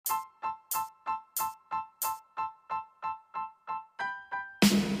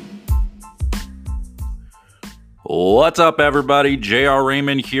What's up, everybody? J.R.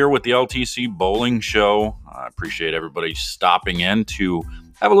 Raymond here with the LTC Bowling Show. I appreciate everybody stopping in to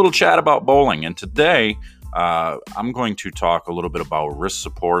have a little chat about bowling. And today, I'm going to talk a little bit about wrist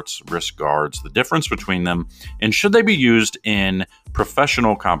supports, wrist guards, the difference between them, and should they be used in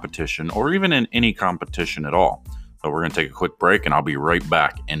professional competition or even in any competition at all. So we're going to take a quick break, and I'll be right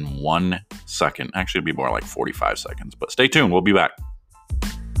back in 1 second. Actually, it'll be more like 45 seconds, but stay tuned. We'll be back.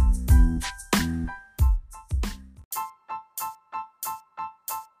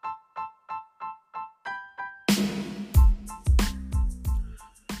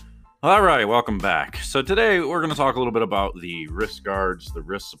 All right, welcome back. So today we're going to talk a little bit about the wrist guards, the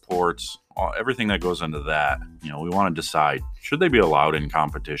wrist supports, everything that goes into that. We want to decide, should they be allowed in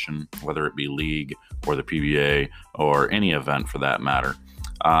competition, whether it be league or the PBA or any event for that matter.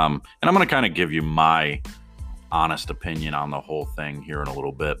 And I'm going to kind of give you my honest opinion on the whole thing here in a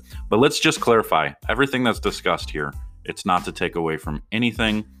little bit. But let's just clarify, everything that's discussed here, it's not to take away from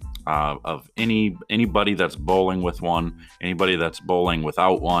anything of anybody that's bowling with one, anybody that's bowling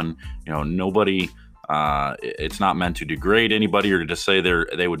without one. Nobody, it's not meant to degrade anybody or to say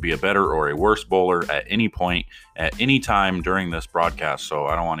they would be a better or a worse bowler at any point, at any time during this broadcast. So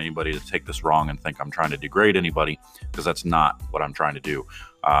I don't want anybody to take this wrong and think I'm trying to degrade anybody, because that's not what I'm trying to do.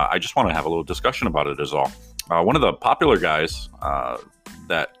 I just want to have a little discussion about it is all. One of the popular guys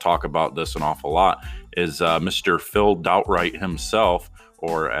that talk about this an awful lot is Mr. Phil Doubtright himself,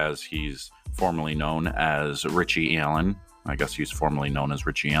 or as he's formerly known as Richie Allen. I guess he's formerly known as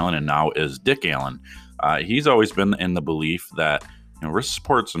Richie Allen and now is Dick Allen. He's always been in the belief that wrist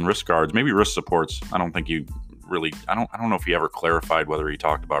supports and wrist guards, maybe wrist supports. I don't think you really, I don't know if he ever clarified whether he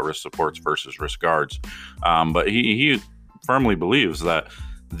talked about wrist supports versus wrist guards. But he firmly believes that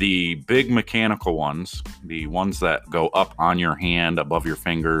the big mechanical ones, the ones that go up on your hand, above your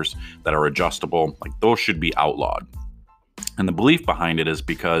fingers, that are adjustable, like those should be outlawed. And the belief behind it is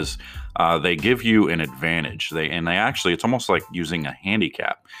because they give you an advantage. They actually, it's almost like using a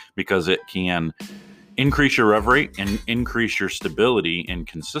handicap, because it can increase your rev rate and increase your stability and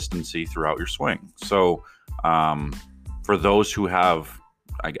consistency throughout your swing. So for those who have,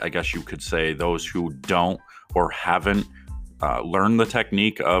 I guess you could say, those who don't or haven't learned the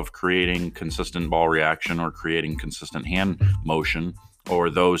technique of creating consistent ball reaction or creating consistent hand motion, or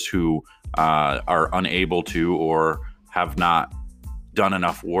those who are unable to or have not done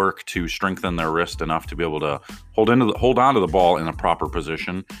enough work to strengthen their wrist enough to be able to hold on to the ball in a proper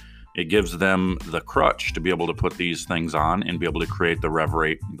position, it gives them the crutch to be able to put these things on and be able to create the rev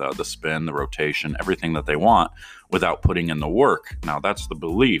rate, the spin, the rotation, everything that they want without putting in the work. Now, that's the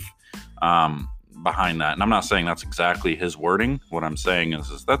belief behind that. And I'm not saying that's exactly his wording. What I'm saying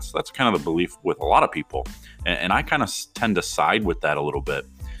is that's kind of the belief with a lot of people. And I kind of tend to side with that a little bit.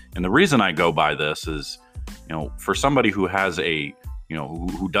 And the reason I go by this is, for somebody who has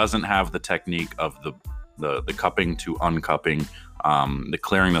who doesn't have the technique of the cupping to uncupping, the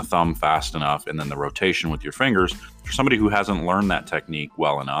clearing the thumb fast enough, and then the rotation with your fingers, for somebody who hasn't learned that technique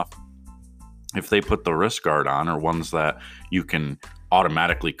well enough, if they put the wrist guard on, or ones that you can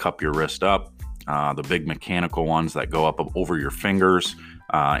automatically cup your wrist up, the big mechanical ones that go up over your fingers,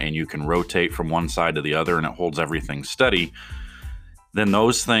 and you can rotate from one side to the other and it holds everything steady, then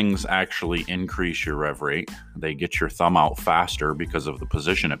those things actually increase your rev rate. They get your thumb out faster because of the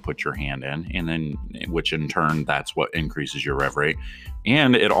position it puts your hand in, and then which in turn, that's what increases your rev rate.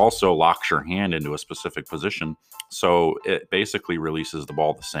 And it also locks your hand into a specific position, so it basically releases the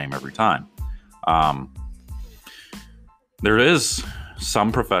ball the same every time. There is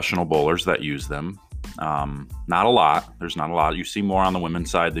some professional bowlers that use them. Not a lot. There's not a lot. You see more on the women's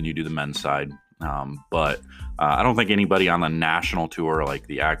side than you do the men's side. But I don't think anybody on the national tour, like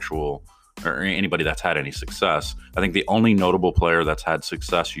the actual, or anybody that's had any success, I think the only notable player that's had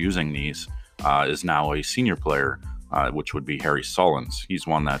success using these is now a senior player, which would be Harry Sullins. He's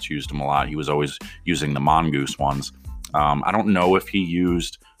one that's used them a lot. He was always using the Mongoose ones. I don't know if he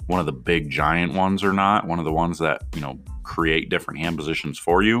used one of the big giant ones or not, one of the ones that, create different hand positions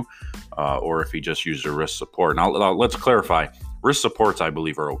for you, or if he just used a wrist support. Now, let's clarify. Wrist supports, I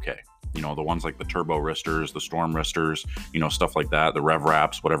believe, are okay. The ones like the turbo wristers, the storm wristers, stuff like that, the rev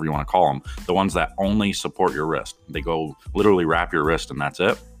wraps, whatever you want to call them, the ones that only support your wrist. They go literally wrap your wrist and that's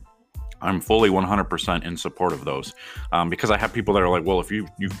it. I'm fully 100% in support of those, because I have people that are like, well, if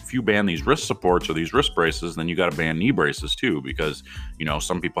you ban these wrist supports or these wrist braces, then you got to ban knee braces too, because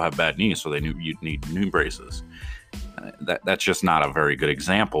some people have bad knees, so you need knee braces. That's just not a very good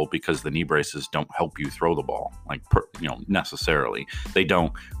example, because the knee braces don't help you throw the ball, necessarily. They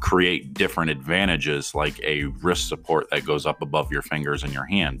don't create different advantages like a wrist support that goes up above your fingers and your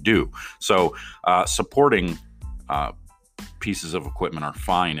hand do. So supporting pieces of equipment are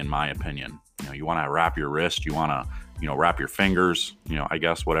fine, in my opinion. You want to wrap your wrist, you want to, wrap your fingers, I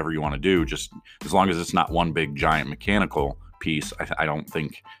guess whatever you want to do, just as long as it's not one big giant mechanical piece, I don't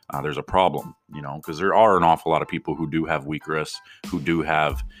think there's a problem, because there are an awful lot of people who do have weak wrists, who do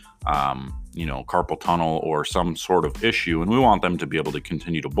have, carpal tunnel or some sort of issue, and we want them to be able to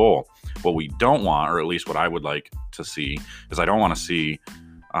continue to bowl. What we don't want, or at least what I would like to see, is I don't want to see,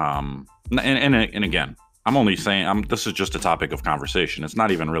 and again, I'm only saying this is just a topic of conversation. It's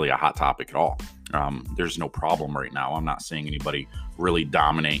not even really a hot topic at all. There's no problem right now. I'm not seeing anybody really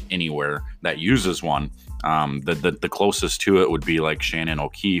dominate anywhere that uses one. The closest to it would be like Shannon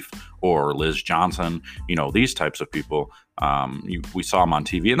O'Keefe or Liz Johnson. These types of people. We saw them on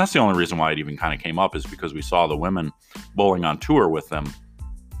TV, and that's the only reason why it even kind of came up, is because we saw the women bowling on tour with them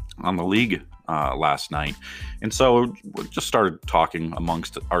on the league last night, and so we just started talking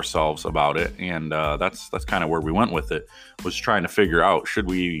amongst ourselves about it, and that's kind of where we went with it, was trying to figure out, should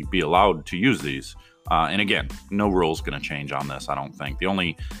we be allowed to use these? And again, no rule's going to change on this, I don't think. The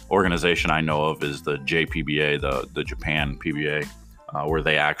only organization I know of is the JPBA, the Japan PBA, where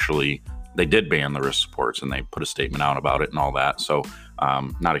they did ban the wrist supports, and they put a statement out about it and all that. So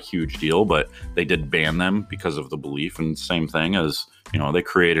not a huge deal, but they did ban them because of the belief, and same thing as, they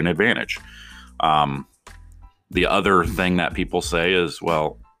create an advantage. The other thing that people say is,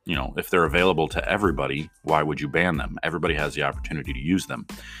 well, if they're available to everybody, why would you ban them? Everybody has the opportunity to use them.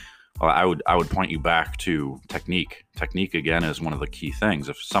 Well, I would point you back to technique. Technique, again, is one of the key things.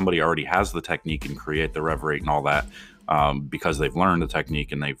 If somebody already has the technique and create the rev rate and all that, because they've learned the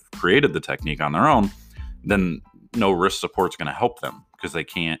technique and they've created the technique on their own, then no wrist support's going to help them, because they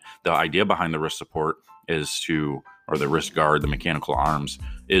can't. The idea behind the wrist support or the wrist guard, the mechanical arms,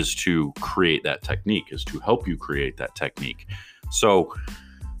 is to create that technique, is to help you create that technique. So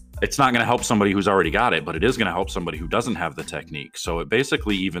it's not going to help somebody who's already got it, but it is going to help somebody who doesn't have the technique. So it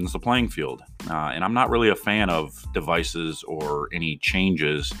basically evens the playing field. And I'm not really a fan of devices or any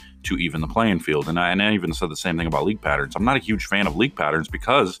changes to even the playing field. And I even said the same thing about league patterns. I'm not a huge fan of league patterns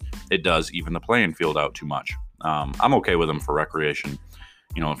because it does even the playing field out too much. I'm okay with them for recreation.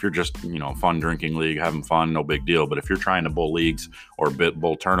 If you're just, fun drinking league, having fun, no big deal. But if you're trying to bowl leagues or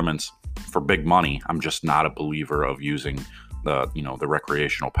bowl tournaments for big money, I'm just not a believer of using the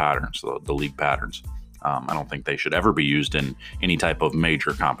recreational patterns, the league patterns. I don't think they should ever be used in any type of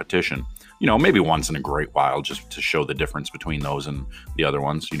major competition. Maybe once in a great while, just to show the difference between those and the other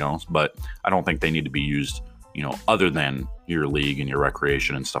ones, but I don't think they need to be used, other than your league and your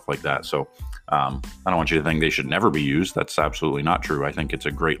recreation and stuff like that. So I don't want you to think they should never be used. That's absolutely not true. I think it's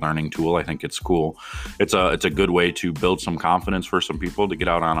a great learning tool. I think it's cool. It's a good way to build some confidence for some people to get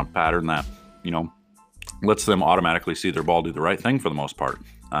out on a pattern that, lets them automatically see their ball do the right thing for the most part.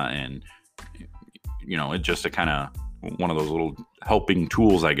 And it's just a kind of one of those little helping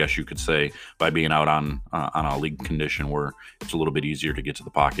tools, I guess you could say, by being out on a league condition where it's a little bit easier to get to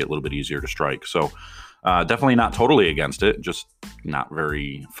the pocket, a little bit easier to strike. So definitely not totally against it, just not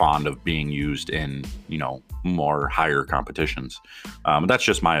very fond of being used in, more higher competitions. That's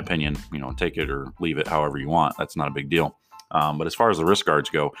just my opinion. Take it or leave it however you want. That's not a big deal. But as far as the wrist guards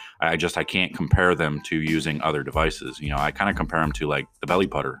go, I can't compare them to using other devices. I kind of compare them to like the belly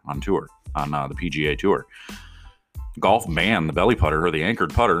putter on tour, on the PGA Tour. Golf banned the belly putter or the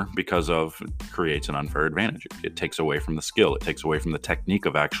anchored putter because it creates an unfair advantage. It takes away from the skill. It takes away from the technique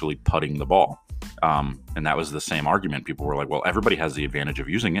of actually putting the ball. And that was the same argument. People were like, well, everybody has the advantage of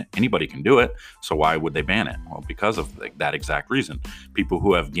using it. Anybody can do it. So why would they ban it? Well, because of that exact reason. People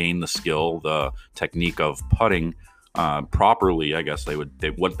who have gained the skill, the technique of putting properly, I guess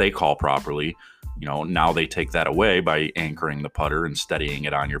what they call properly, now they take that away by anchoring the putter and steadying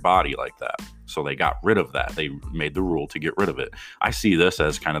it on your body like that. So they got rid of that. They made the rule to get rid of it. I see this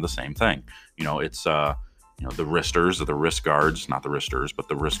as kind of the same thing. It's the wristers, or the wrist guards, not the wristers, but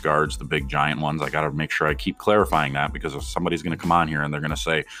the wrist guards, the big giant ones. I got to make sure I keep clarifying that, because if somebody's going to come on here and they're going to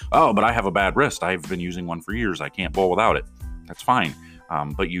say, oh, but I have a bad wrist, I've been using one for years, I can't bowl without it. That's fine.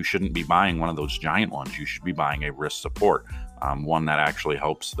 But you shouldn't be buying one of those giant ones. You should be buying a wrist support, one that actually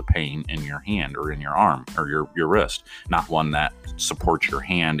helps the pain in your hand or in your arm or your wrist, not one that supports your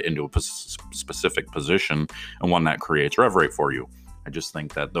hand into a specific position and one that creates rev rate for you. I just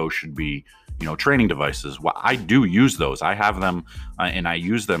think that those should be, training devices. Well, I do use those. I have them and I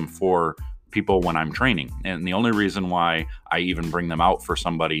use them for people when I'm training. And the only reason why I even bring them out for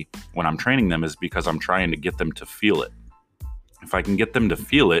somebody when I'm training them is because I'm trying to get them to feel it. If I can get them to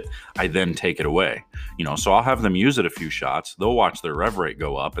feel it, I then take it away. So I'll have them use it a few shots. They'll watch their rev rate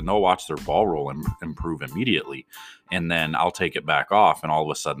go up and they'll watch their ball roll improve immediately. And then I'll take it back off and all of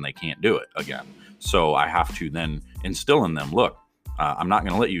a sudden they can't do it again. So I have to then instill in them, look, I'm not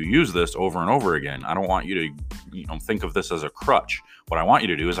going to let you use this over and over again. I don't want you to, think of this as a crutch. What I want you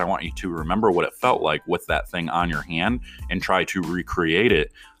to do is I want you to remember what it felt like with that thing on your hand and try to recreate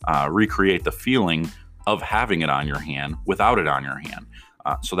it, recreate the feeling of having it on your hand without it on your hand.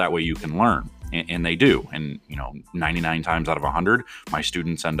 So that way you can learn. And they do. And, 99 times out of 100, my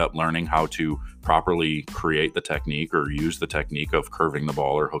students end up learning how to properly create the technique or use the technique of curving the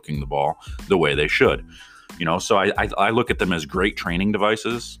ball or hooking the ball the way they should. So I look at them as great training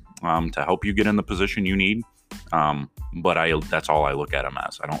devices to help you get in the position you need. But that's all I look at them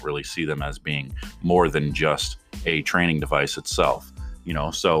as. I don't really see them as being more than just a training device itself.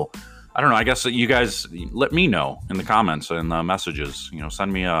 So I don't know. I guess you guys let me know in the comments and the messages.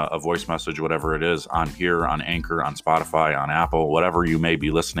 Send me a voice message, whatever it is, on here, on Anchor, on Spotify, on Apple, whatever you may be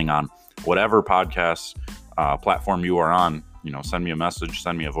listening on, whatever podcast platform you are on. Send me a message,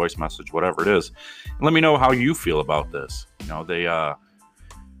 send me a voice message, whatever it is, and let me know how you feel about this.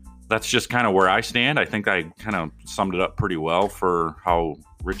 That's just kind of where I stand. I think I kind of summed it up pretty well for how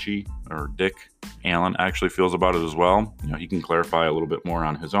Richie or Dick Allen actually feels about it as well. He can clarify a little bit more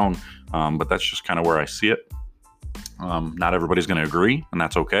on his own, but that's just kind of where I see it. Not everybody's going to agree, and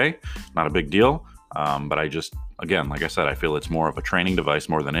that's okay. Not a big deal. But I just, again, like I said, I feel it's more of a training device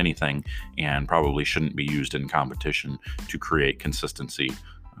more than anything, and probably shouldn't be used in competition to create consistency.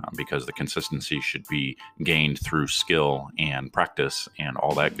 Because the consistency should be gained through skill and practice and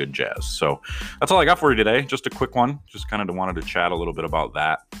all that good jazz. So that's all I got for you today. Just a quick one. Just kind of wanted to chat a little bit about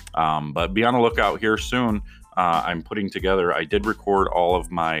that. But be on the lookout here soon. I'm putting together, I did record all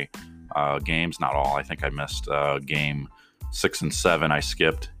of my games. Not all. I think I missed game 6 and 7. I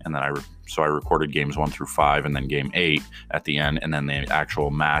skipped. And then I recorded games 1 through 5 and then game 8 at the end. And then the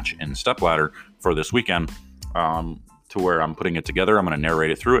actual match in stepladder for this weekend. To where I'm putting it together. I'm going to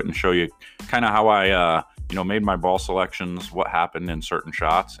narrate it through it and show you kind of how I, made my ball selections, what happened in certain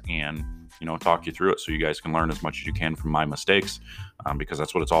shots, and, talk you through it so you guys can learn as much as you can from my mistakes, because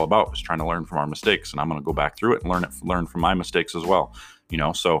that's what it's all about, is trying to learn from our mistakes. And I'm going to go back through it and learn from my mistakes as well.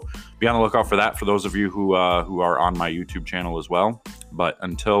 So be on the lookout for that for those of you who are on my YouTube channel as well. But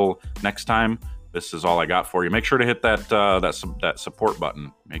until next time, this is all I got for you. Make sure to hit that support button.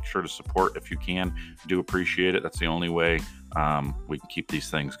 Make sure to support if you can. Do appreciate it. That's the only way we can keep these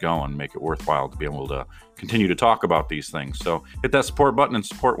things going, make it worthwhile to be able to continue to talk about these things. So hit that support button and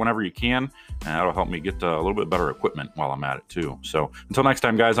support whenever you can. And that'll help me get a little bit better equipment while I'm at it too. So until next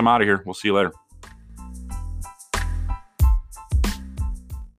time, guys, I'm out of here. We'll see you later.